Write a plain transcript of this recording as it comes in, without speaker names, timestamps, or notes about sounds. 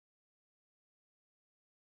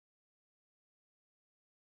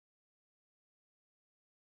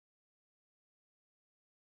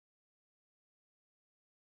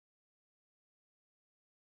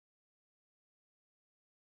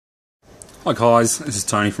Hi guys, this is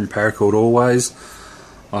Tony from Paracord always.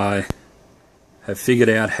 I have figured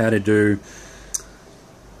out how to do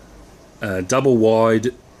a double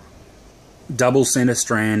wide, double center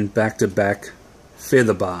strand, back to back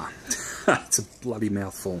feather bar. It's a bloody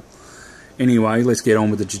mouthful. Anyway, let's get on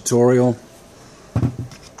with the tutorial.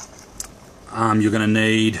 You're going to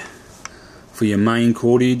need, for your main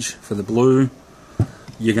cordage, for the blue,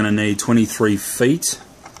 you're going to need 23 feet.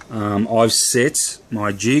 I've set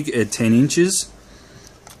my jig at 10 inches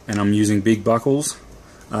and I'm using big buckles.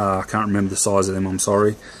 I can't remember the size of them, I'm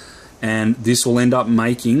sorry. And this will end up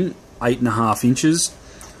making 8.5 inches.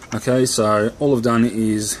 Okay, so all I've done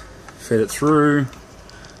is fed it through,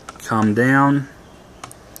 come down,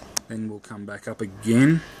 then we'll come back up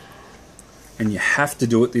again. And you have to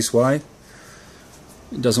do it this way.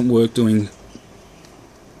 It doesn't work doing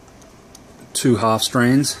 2 half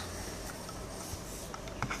strands.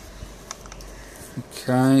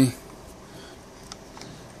 Okay,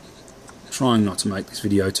 trying not to make this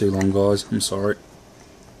video too long, guys, I'm sorry.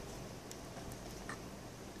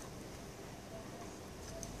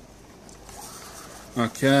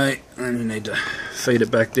 Okay, and you need to feed it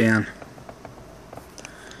back down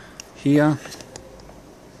here.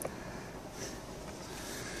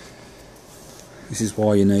 This is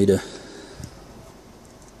why you need a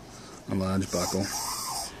large buckle.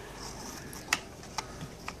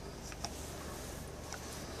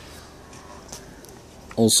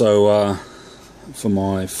 Also, for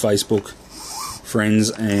my Facebook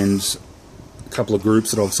friends and a couple of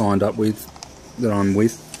groups that I've signed up with, that I'm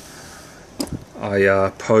with,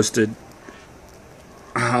 I posted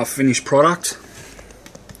a half-finished product,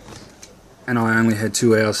 and I only had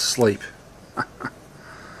 2 hours sleep.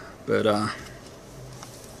 But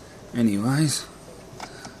anyways,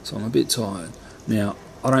 so I'm a bit tired. Now,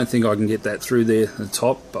 I don't think I can get that through there at the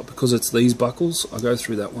top, but because it's these buckles, I go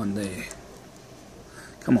through that one there.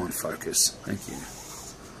 Come on, focus. Thank you.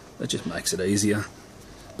 That just makes it easier.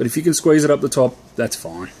 But if you can squeeze it up the top, that's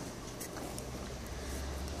fine.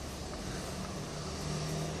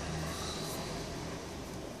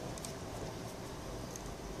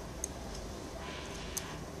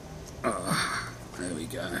 Oh, there we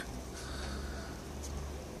go.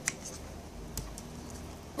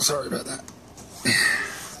 Sorry about that.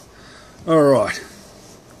 Alright.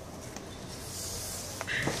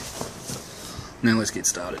 Now let's get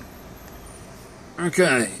started.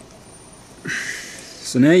 Okay,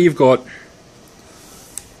 so now you've got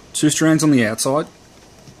 2 strands on the outside.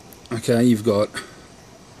 Okay, you've got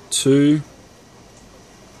 2,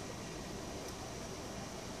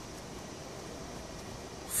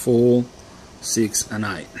 4, 6 and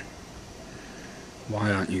 8.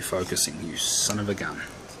 Why aren't you focusing, you son of a gun?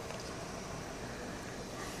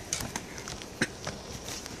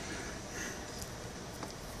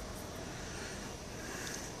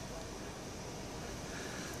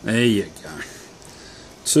 There you go.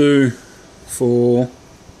 2, 4,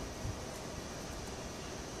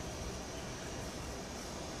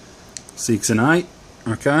 6 and 8.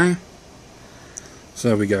 Okay.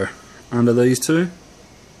 So we go under these 2,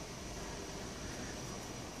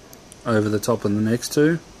 over the top of the next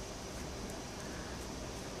 2,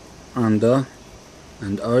 under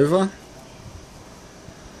and over.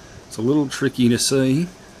 It's a little tricky to see.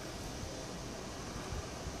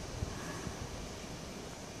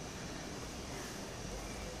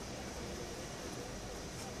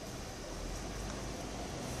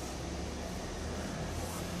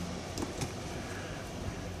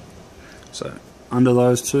 So, under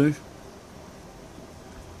those 2,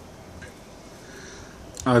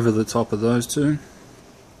 over the top of those 2,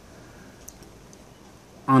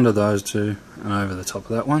 under those 2, and over the top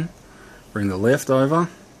of that one. Bring the left over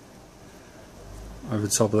the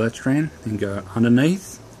top of that strand, and go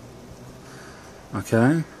underneath.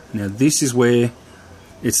 Okay, now this is where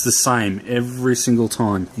it's the same every single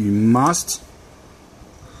time. You must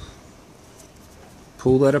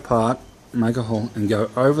pull that apart, make a hole, and go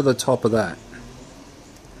over the top of that.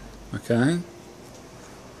 Okay?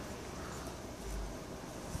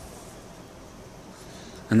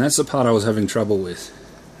 And that's the part I was having trouble with.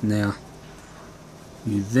 Now,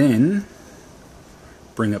 you then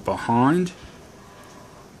bring it behind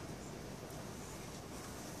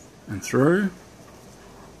and through,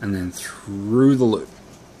 and then through the loop.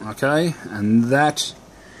 Okay? And that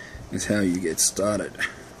is how you get started.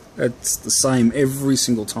 It's the same every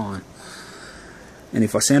single time. And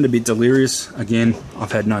if I sound a bit delirious, again,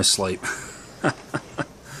 I've had no sleep.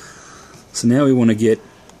 So now we want to get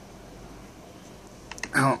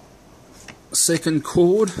our second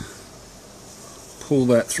cord, pull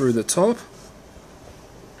that through the top,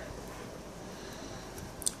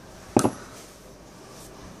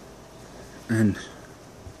 and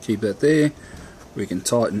keep that there. We can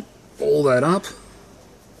tighten all that up.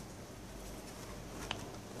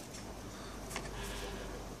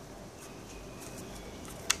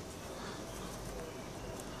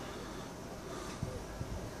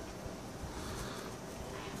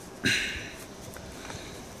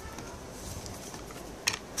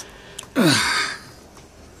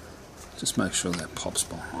 Just make sure that pops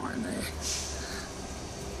behind there.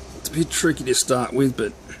 It's a bit tricky to start with,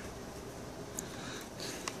 but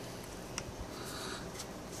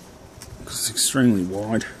because it's extremely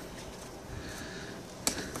wide.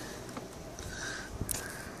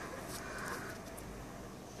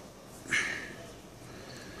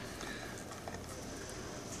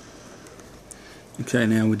 Okay,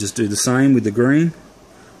 now we just do the same with the green.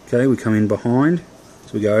 Okay, we come in behind,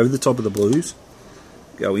 so we go over the top of the blues,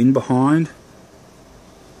 go in behind,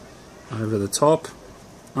 over the top,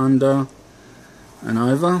 under, and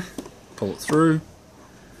over, pull it through,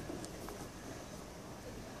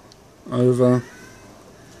 over,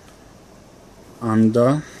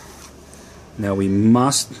 under. Now we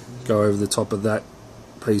must go over the top of that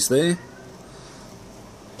piece there.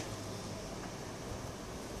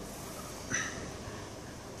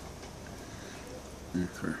 And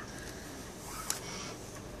through.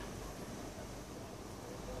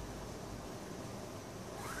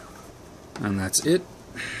 And that's it.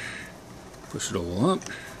 Push it all up.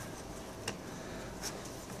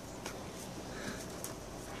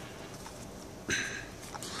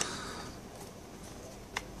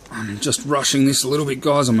 I'm just rushing this a little bit,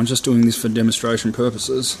 guys. I'm just doing this for demonstration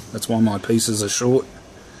purposes. That's why my pieces are short.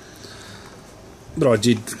 But I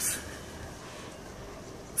did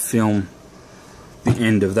film the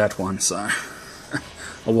end of that one, so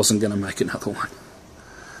I wasn't going to make another one.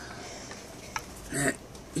 Now,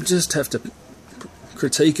 you just have to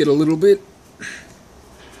critique it a little bit.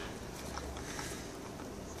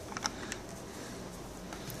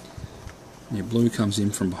 Your blue comes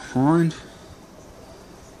in from behind,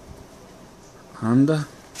 under,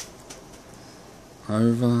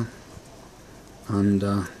 over,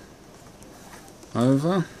 under,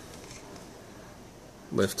 over.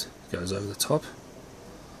 Left goes over the top,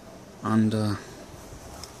 under,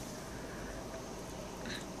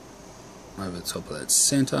 over the top of that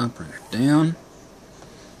center, bring it down,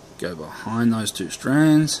 go behind those two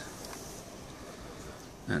strands,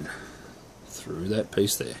 and through that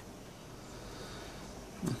piece there.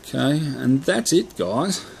 Okay, and that's it,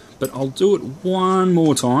 guys. But I'll do it one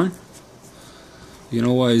more time. You can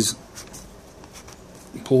always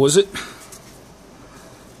pause it.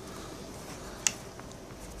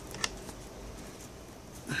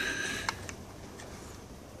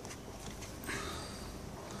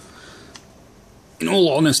 In all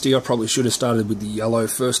honesty, I probably should have started with the yellow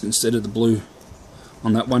first instead of the blue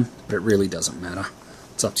on that one, but it really doesn't matter.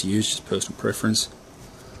 It's up to you, it's just personal preference.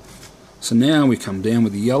 So now we come down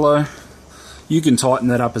with the yellow. You can tighten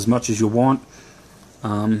that up as much as you want,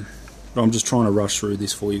 but I'm just trying to rush through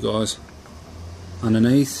this for you guys.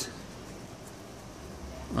 Underneath,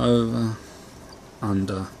 over,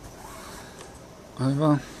 under,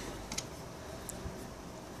 over.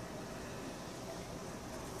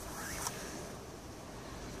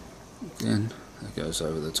 Again, that goes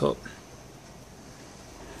over the top.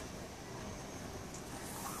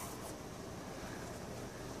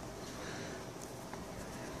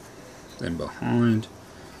 Then behind,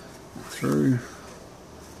 and through,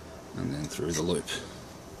 and then through the loop.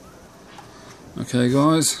 Okay,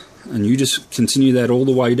 guys, and you just continue that all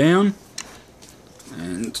the way down,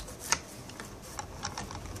 and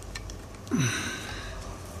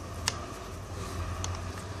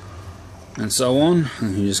so on,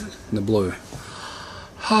 and you just the blue.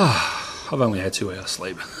 I've only had 2 hours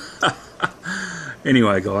sleep.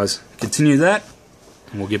 Anyway, guys, continue that,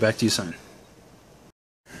 and we'll get back to you soon.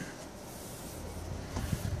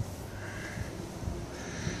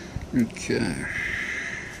 Okay.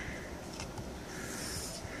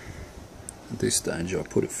 At this stage, I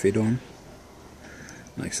put a fit on.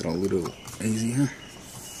 Makes it a little easier.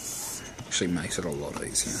 Actually, makes it a lot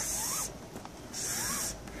easier.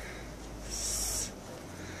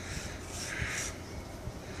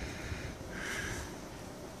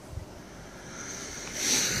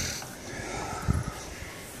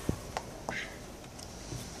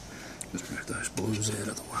 Just move those blues out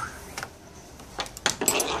of the way.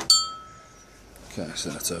 Okay, so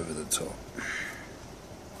that's over the top.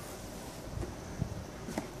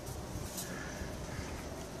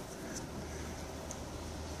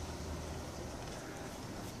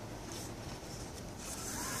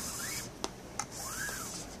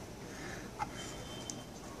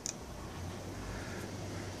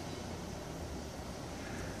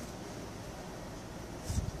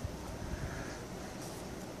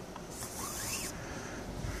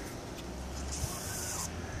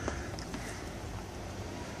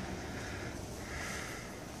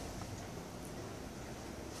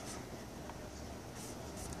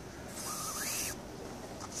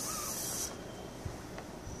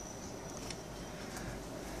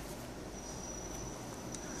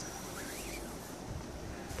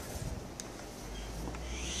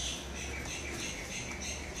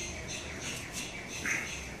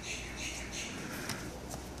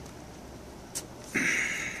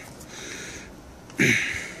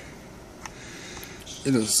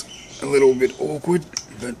 It is a little bit awkward,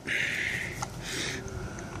 but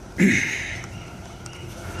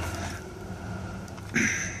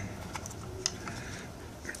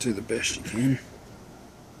do the best you can.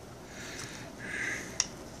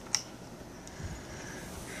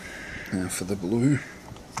 Now for the blue.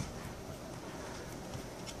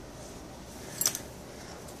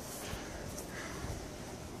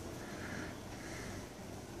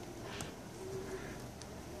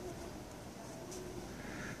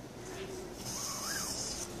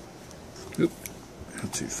 Oop,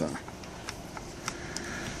 not too far.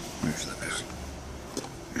 Move that out.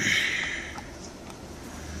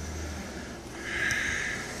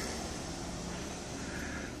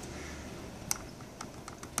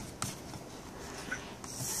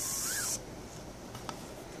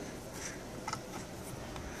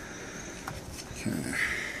 Okay.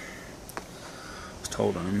 Just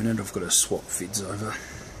hold on a minute, I've got to swap fids over.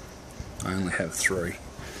 I only have 3.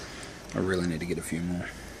 I really need to get a few more.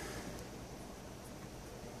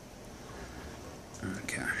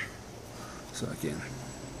 Okay, so again,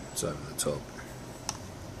 it's over the top.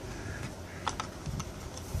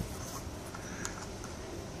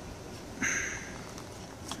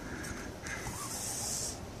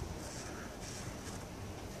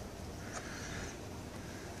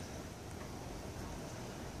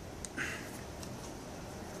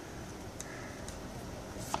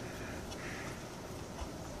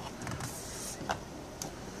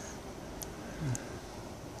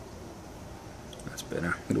 That's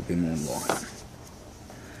better, it'll be more light.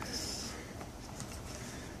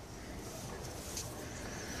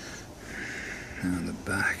 Now the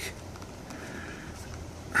back,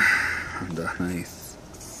 underneath.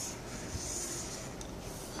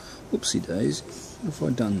 Whoopsie daisy, what have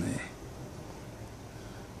I done there?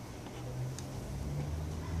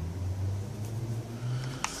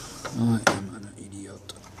 I am an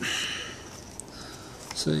idiot.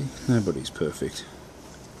 See, nobody's perfect.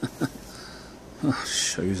 Oh,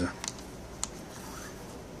 shoozer.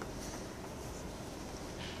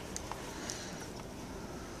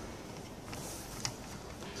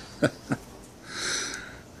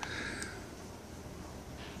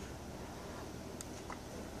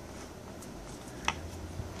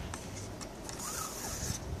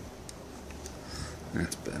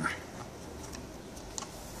 That's better.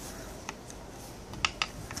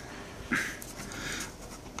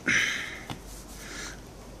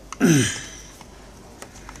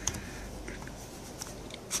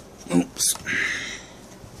 Oops.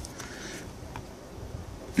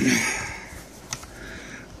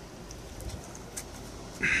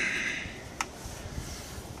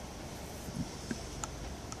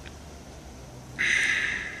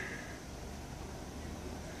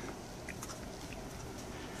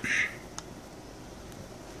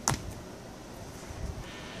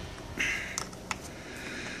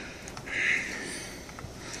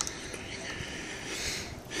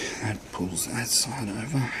 That pulls that side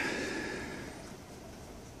over.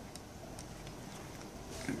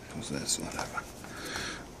 That pulls that side over.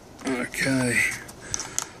 Okay.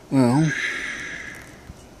 Well,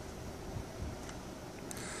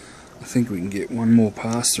 I think we can get one more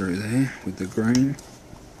pass through there with the green.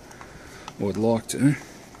 Or I'd like to.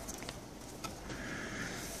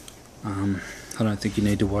 I don't think you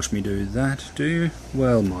need to watch me do that, do you?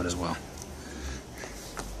 Well, might as well.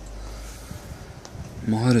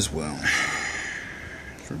 Might as well.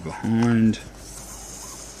 Through behind.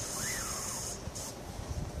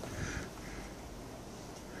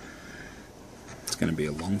 It's going to be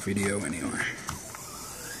a long video anyway.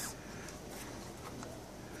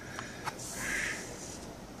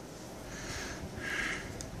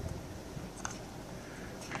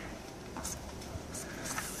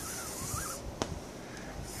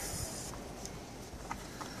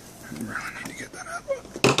 I really need to get that up.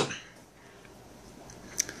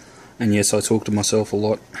 And yes, I talk to myself a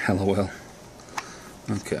lot. LOL.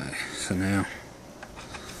 Okay, so now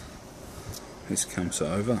this comes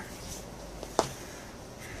over.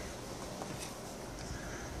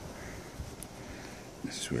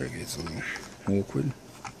 This is where it gets a little awkward.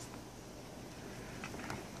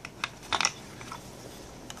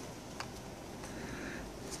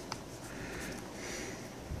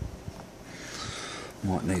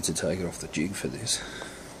 Might need to take it off the jig for this.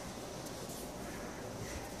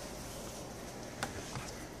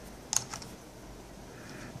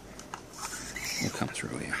 We'll come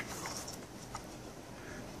through here.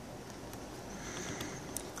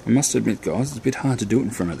 I must admit, guys, it's a bit hard to do it in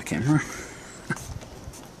front of the camera.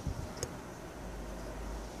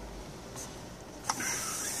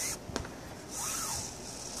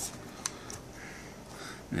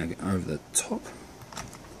 Now get over the top.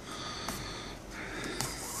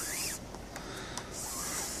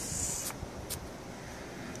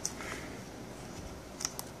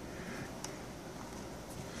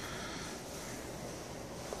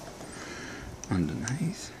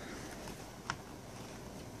 underneath.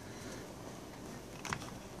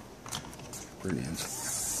 Brilliant.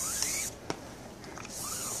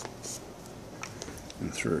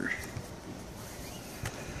 And through.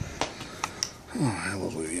 Oh,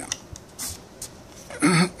 hallelujah.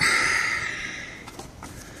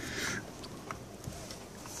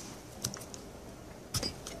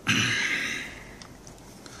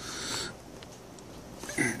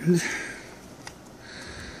 And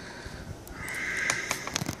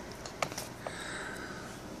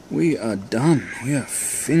we are done. We are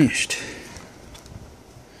finished.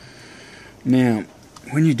 Now,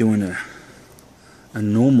 when you're doing a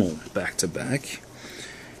normal back-to-back,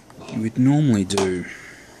 you would normally do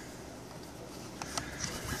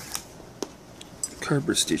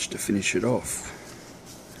cobra stitch to finish it off.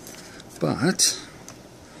 But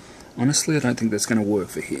honestly, I don't think that's going to work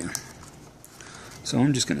for here. So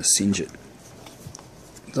I'm just going to singe it.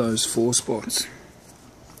 Those 4 spots.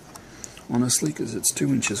 Honestly, because it's 2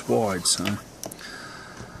 inches wide, so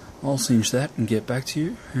I'll singe that and get back to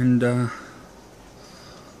you, and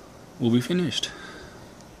we'll be finished.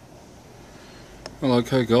 Well,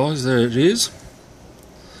 okay guys, there it is.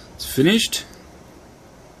 It's finished.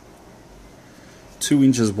 2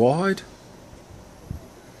 inches wide.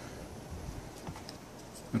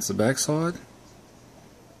 That's the back side.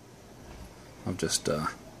 I've just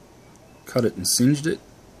cut it and singed it.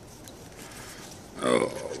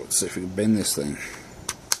 Oh, let's see if we can bend this thing.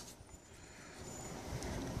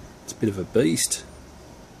 It's a bit of a beast.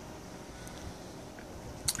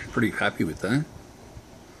 Pretty happy with that.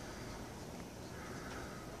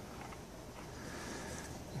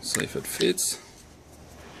 Let's see if it fits.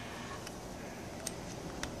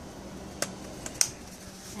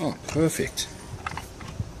 Oh, perfect.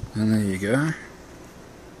 And there you go.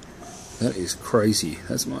 That is crazy.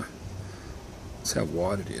 That's how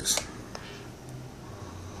wide it is.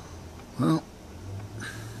 Well,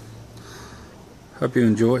 hope you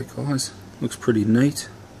enjoy it, guys. Looks pretty neat.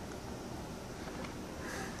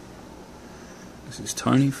 This is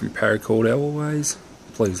Tony from Paracord Always.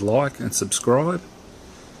 Please like and subscribe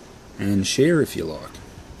and share if you like.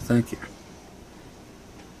 Thank you.